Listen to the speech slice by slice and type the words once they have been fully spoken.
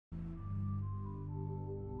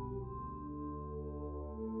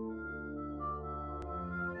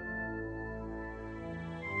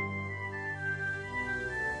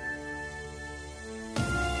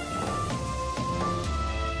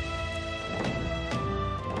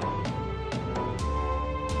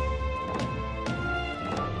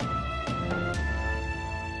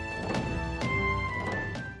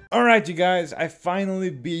Alright, you guys, I finally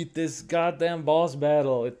beat this goddamn boss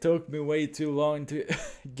battle. It took me way too long to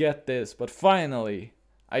get this, but finally,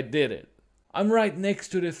 I did it. I'm right next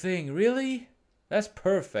to the thing, really? That's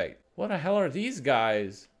perfect. What the hell are these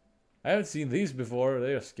guys? I haven't seen these before,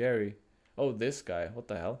 they are scary. Oh, this guy, what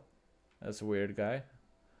the hell? That's a weird guy.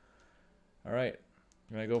 Alright,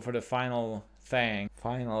 I'm gonna go for the final thing.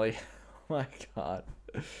 Finally. Oh my god.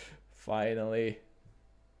 Finally.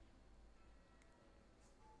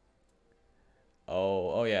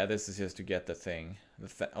 Oh yeah, this is just to get the thing.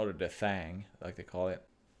 Or the thang, like they call it.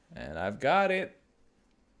 And I've got it.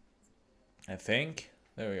 I think.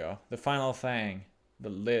 There we go. The final thing. The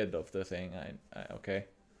lid of the thing. Okay.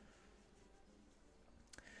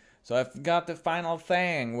 So I've got the final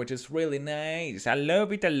thing, which is really nice. I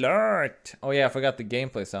love it a lot. Oh yeah, I forgot the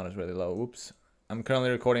gameplay sound is really low. Oops. I'm currently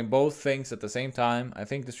recording both things at the same time. I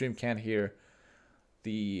think the stream can't hear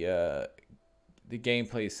the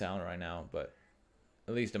gameplay sound right now, but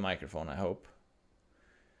at least the microphone, I hope.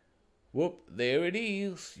 Whoop, there it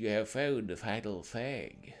is. You have found the final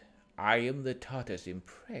thing. I am the tortoise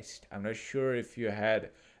impressed. I'm not sure if you had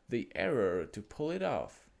the error to pull it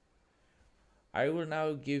off. I will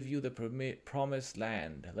now give you the promised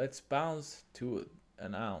land. Let's bounce to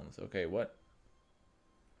an ounce. Okay, what?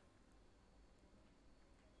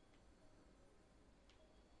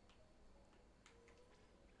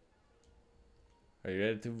 Are you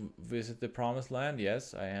ready to visit the promised land?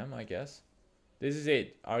 Yes, I am, I guess. This is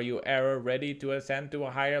it. Are you ever ready to ascend to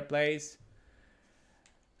a higher place?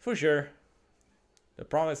 For sure. The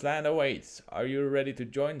promised land awaits. Are you ready to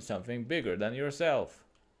join something bigger than yourself?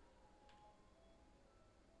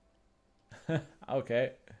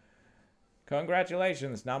 Okay.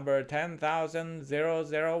 Congratulations, number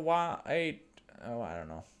 10,000,008. Oh, I don't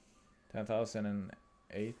know.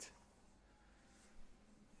 10,008.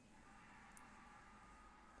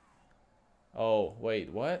 Oh,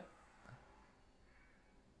 wait, what?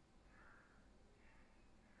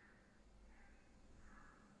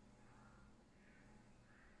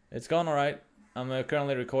 It's gone alright. I'm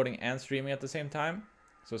currently recording and streaming at the same time.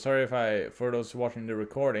 So sorry if for those watching the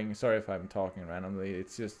recording, sorry if I'm talking randomly.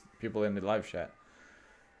 It's just people in the live chat.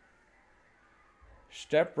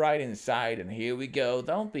 Step right inside and here we go.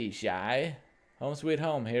 Don't be shy. Home sweet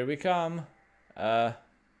home, here we come.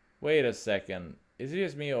 Wait a second. Is it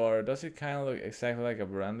just me or does it kind of look exactly like a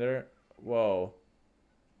blender? Whoa.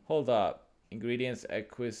 Hold up. Ingredients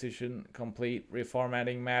acquisition complete.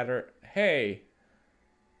 Reformatting matter. Hey!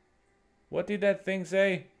 What did that thing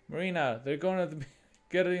say? Marina, they're gonna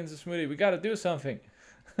get it into smoothie. We gotta do something.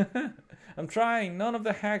 I'm trying. None of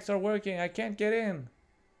the hacks are working. I can't get in.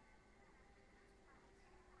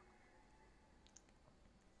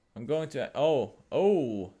 I'm going to...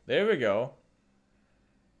 Oh, there we go.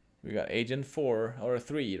 We got Agent 4, or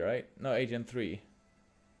 3, right? No, Agent 3.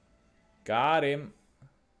 Got him.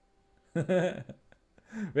 We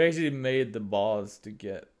actually made the boss to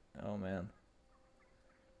get... Oh, man.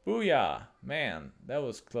 Booyah! Man, that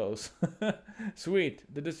was close. Sweet,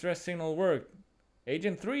 the distress signal worked.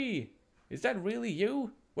 Agent 3! Is that really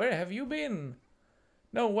you? Where have you been?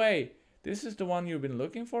 No way! This is the one you've been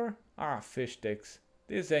looking for? Ah, fish sticks.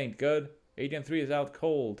 This ain't good. Agent 3 is out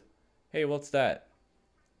cold. Hey, what's that?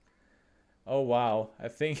 Oh, wow. I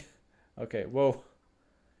think... Okay, whoa.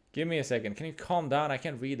 Give me a second. Can you calm down? I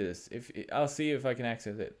can't read this. I'll see if I can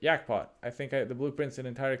access it. Jackpot. I think the blueprint's an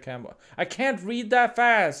entire camp. I can't read that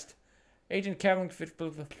fast! Agent Kevin...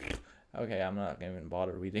 Okay, I'm not gonna even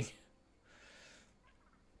bother reading.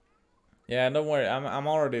 Yeah, don't worry. I'm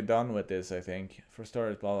already done with this, I think. For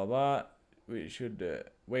storage, blah, blah, blah. We should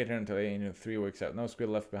wait here until Agent 3 wakes up. No squid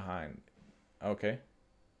left behind. Okay.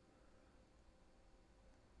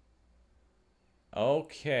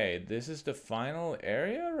 Okay, this is the final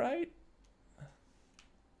area, right?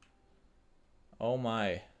 Oh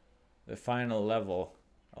my. The final level.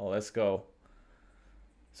 Oh, let's go.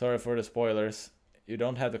 Sorry for the spoilers. You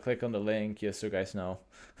don't have to click on the link, just so you guys know.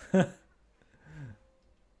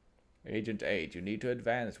 Agent 8, you need to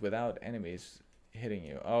advance without enemies hitting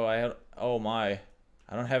you. Oh, oh my.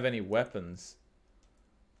 I don't have any weapons.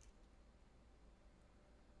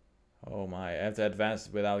 Oh my, I have to advance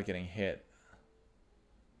without getting hit.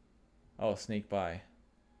 Oh, sneak by.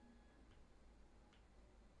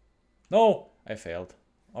 No! I failed.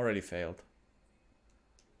 Already failed.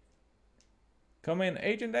 Come in,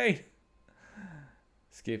 Agent 8!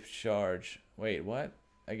 Skip charge. Wait, what?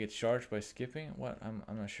 I get charged by skipping? What? I'm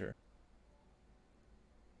not sure.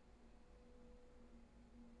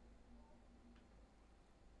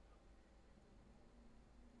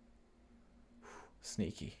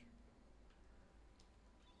 Sneaky.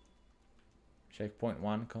 Checkpoint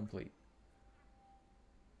 1 complete.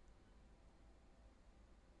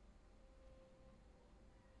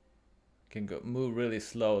 Can go move really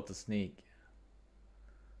slow to sneak.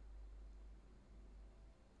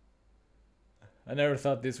 I never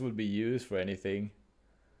thought this would be used for anything.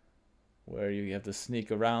 Where you have to sneak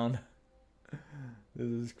around. This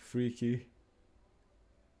is freaky.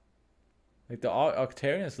 Like the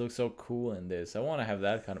Octarians look so cool in this. I want to have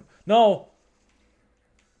that kind of... No!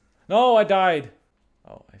 No, I died!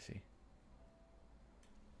 Oh, I see.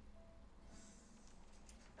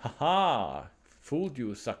 Haha! Fooled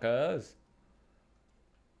you, suckers!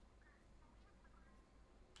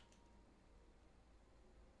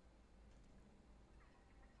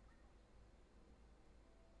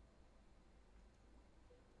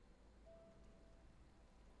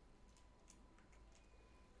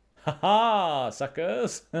 Haha,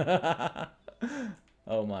 suckers!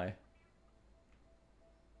 Oh my.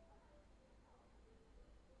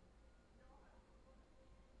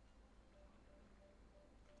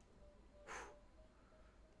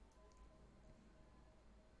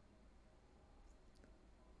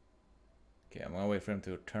 Okay, I'm gonna wait for him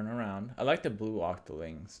to turn around. I like the blue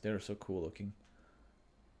octolings. They're so cool looking.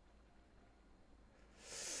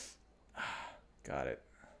 Got it.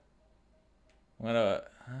 I'm gonna...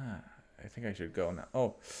 I think I should go now.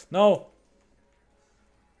 Oh, no!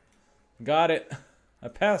 Got it. I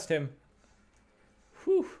passed him.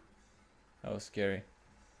 Whew. That was scary.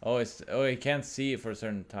 Oh, it's... Oh, he can't see it for a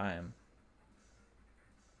certain time.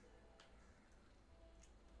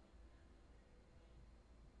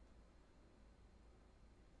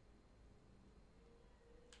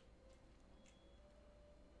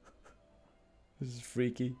 This is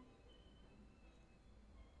freaky.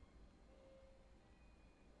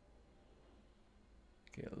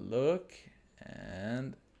 Okay, look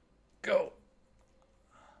and go.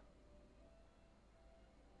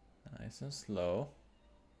 Nice and slow.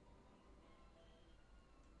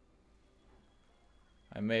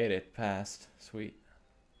 I made it past. Sweet.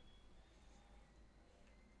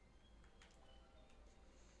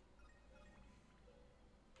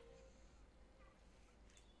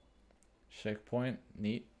 Checkpoint.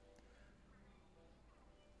 Neat.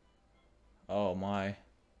 Oh my.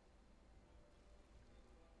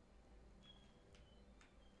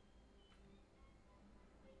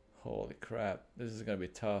 Holy crap. This is gonna be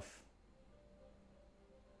tough.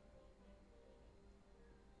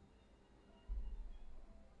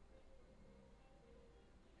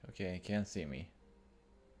 Okay, he can't see me.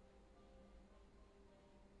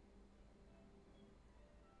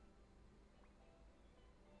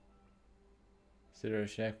 Is there a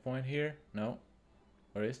checkpoint here? No.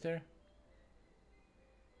 Or is there?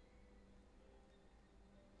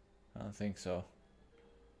 I don't think so.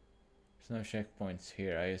 There's no checkpoints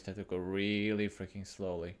here. I just have to go really freaking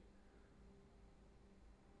slowly.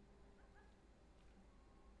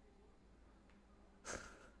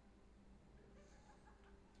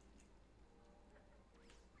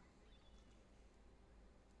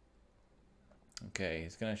 Okay,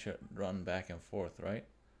 he's gonna run back and forth, right?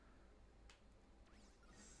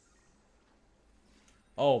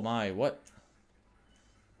 Oh my, what?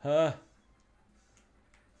 Huh?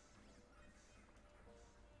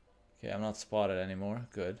 Okay, I'm not spotted anymore.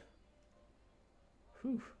 Good.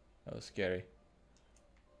 Whew, that was scary.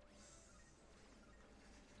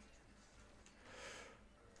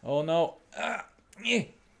 Oh no. Ah, yeah.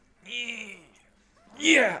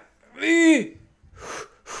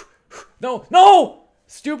 No, no!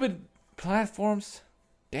 Stupid platforms.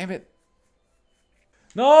 Damn it.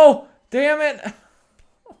 No! Damn it!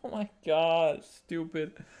 Oh my god,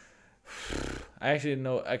 stupid. I actually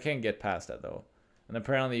know I can't get past that though. And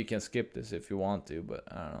apparently you can skip this if you want to, but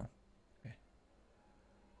I don't know.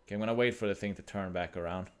 Okay, I'm gonna wait for the thing to turn back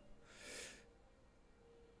around.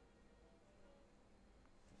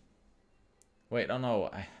 Wait, oh no.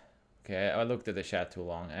 Okay, I looked at the chat too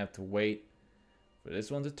long. I have to wait for this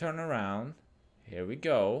one to turn around. Here we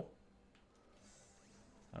go.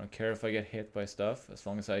 I don't care if I get hit by stuff. As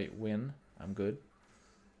long as I win, I'm good.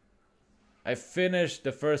 I finished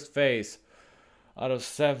the first phase out of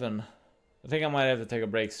 7. I think I might have to take a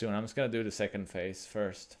break soon. I'm just gonna do the second phase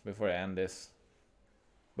first before I end this.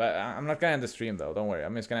 But I'm not gonna end the stream though, don't worry.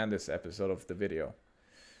 I'm just gonna end this episode of the video.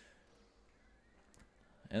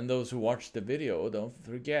 And those who watch the video, don't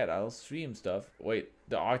forget, I'll stream stuff. Wait,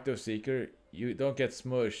 the Octo Seeker, you don't get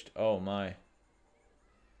smushed. Oh my.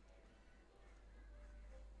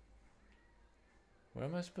 Where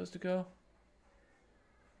am I supposed to go?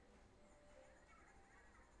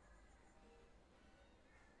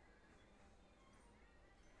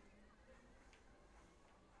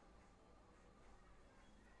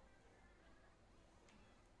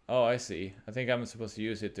 Oh, I see. I think I'm supposed to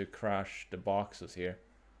use it to crush the boxes here.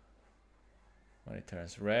 When it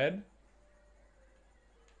turns red.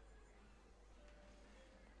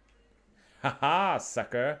 Haha,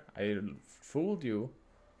 sucker. I fooled you.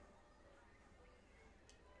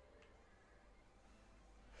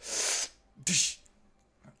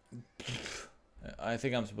 I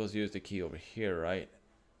think I'm supposed to use the key over here, right?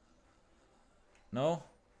 No?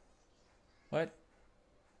 What?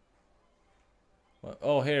 What?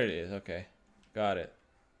 Oh, here it is. Okay. Got it.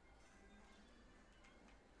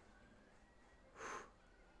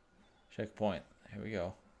 Checkpoint. Here we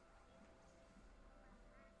go.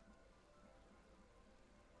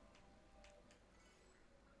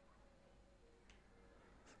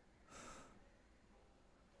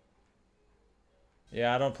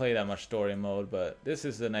 Yeah, I don't play that much story mode, but this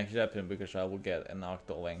is the next chapter because I will get an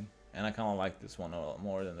Octo link. And I kind of like this one a lot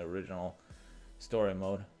more than the original story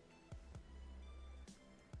mode.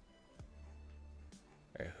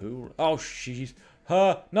 Hey, who? Oh, jeez.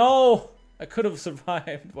 Huh? No! I could have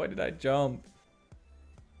survived. Why did I jump?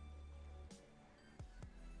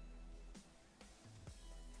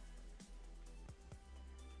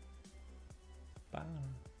 Bye.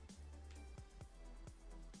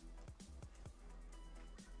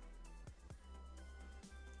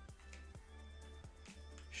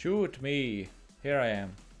 Shoot me. Here I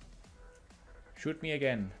am. Shoot me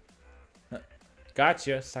again.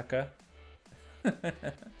 Gotcha, sucker.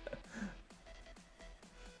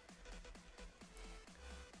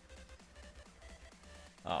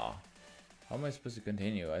 Ah. How am I supposed to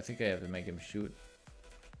continue? I think I have to make him shoot.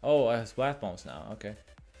 Oh, I have splat bombs now. Okay.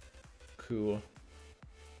 Cool.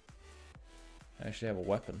 I actually have a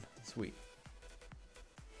weapon. Sweet.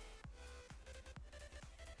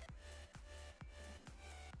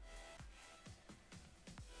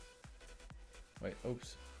 Wait,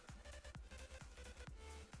 oops.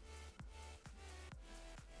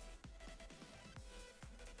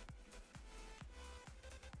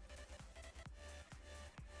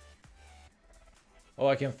 Oh,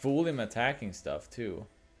 I can fool him attacking stuff too.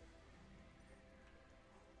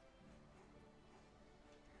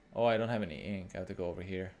 Oh, I don't have any ink. I have to go over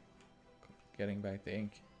here. Getting back the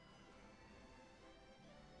ink.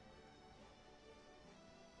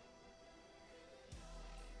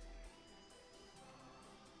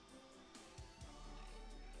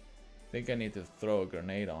 I think I need to throw a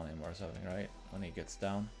grenade on him or something, right? When he gets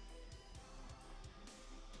down.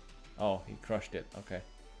 Oh, he crushed it. Okay.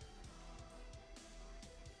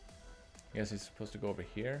 I guess he's supposed to go over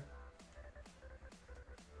here.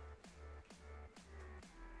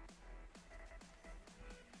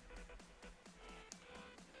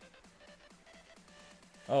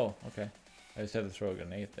 Oh, okay. I just have to throw a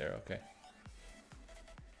grenade there. Okay.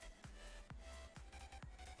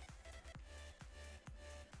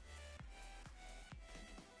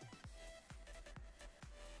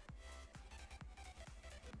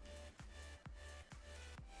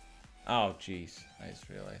 Oh, jeez. I just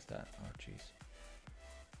realized that. Oh, jeez.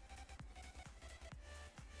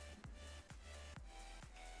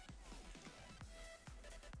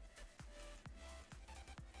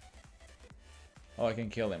 Oh, I can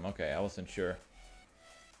kill him. Okay, I wasn't sure.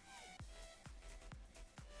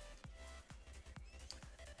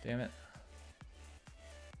 Damn it.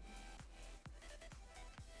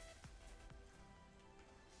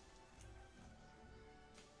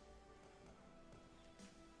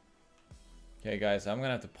 Okay, guys, I'm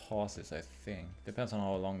gonna have to pause this, I think. Depends on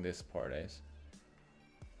how long this part is.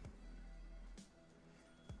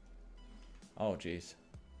 Oh, jeez.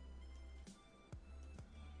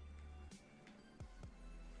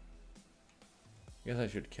 Guess I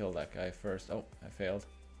should kill that guy first. Oh, I failed.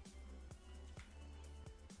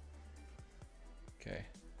 Okay.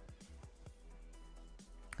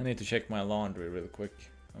 I need to check my laundry real quick.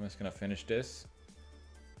 I'm just gonna finish this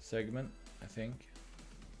segment, I think.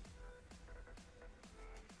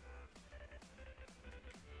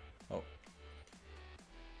 Oh.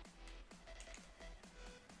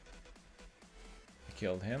 I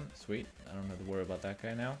killed him. Sweet. I don't have to worry about that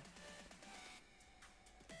guy now.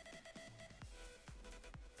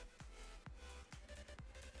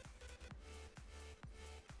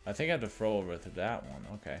 I think I have to throw over to that one.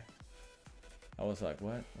 Okay. I was like,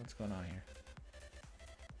 what? What's going on here?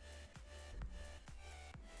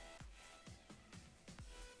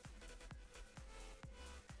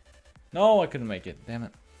 No, I couldn't make it. Damn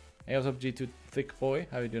it. Hey, what's up, G2 Thick Boy?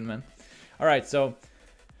 How you doing, man? Alright, so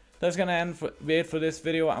that's gonna be it for this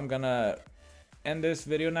video. I'm gonna end this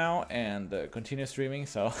video now and continue streaming.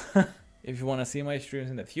 So if you want to see my streams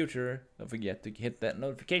in the future, don't forget to hit that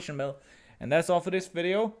notification bell. And that's all for this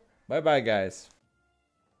video. Bye bye, guys.